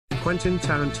Quentin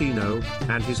Tarantino,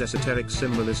 and his esoteric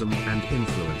symbolism and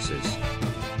influences.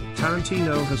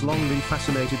 Tarantino has long been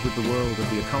fascinated with the world of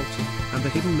the occult, and the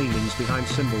hidden meanings behind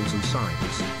symbols and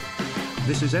signs.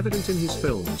 This is evident in his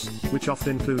films, which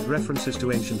often include references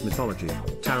to ancient mythology,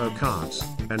 tarot cards,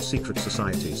 and secret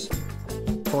societies.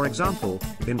 For example,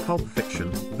 in Pulp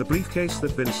Fiction, the briefcase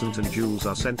that Vincent and Jules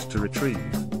are sent to retrieve.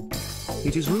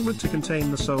 It is rumored to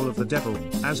contain the soul of the devil,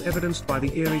 as evidenced by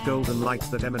the eerie golden light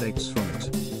that emanates from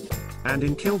it. And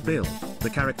in Kill Bill, the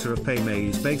character of Pei Mei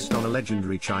is based on a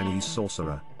legendary Chinese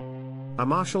sorcerer, a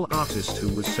martial artist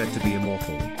who was said to be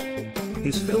immortal.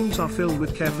 His films are filled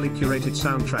with carefully curated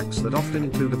soundtracks that often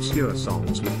include obscure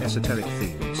songs with esoteric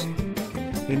themes.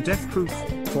 In Death Proof,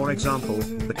 for example,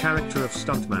 the character of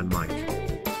stuntman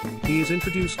Mike. He is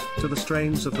introduced to the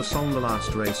strains of the song The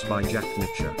Last Race by Jack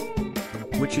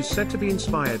Nitzsche, which is said to be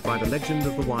inspired by the legend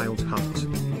of the Wild Hunt.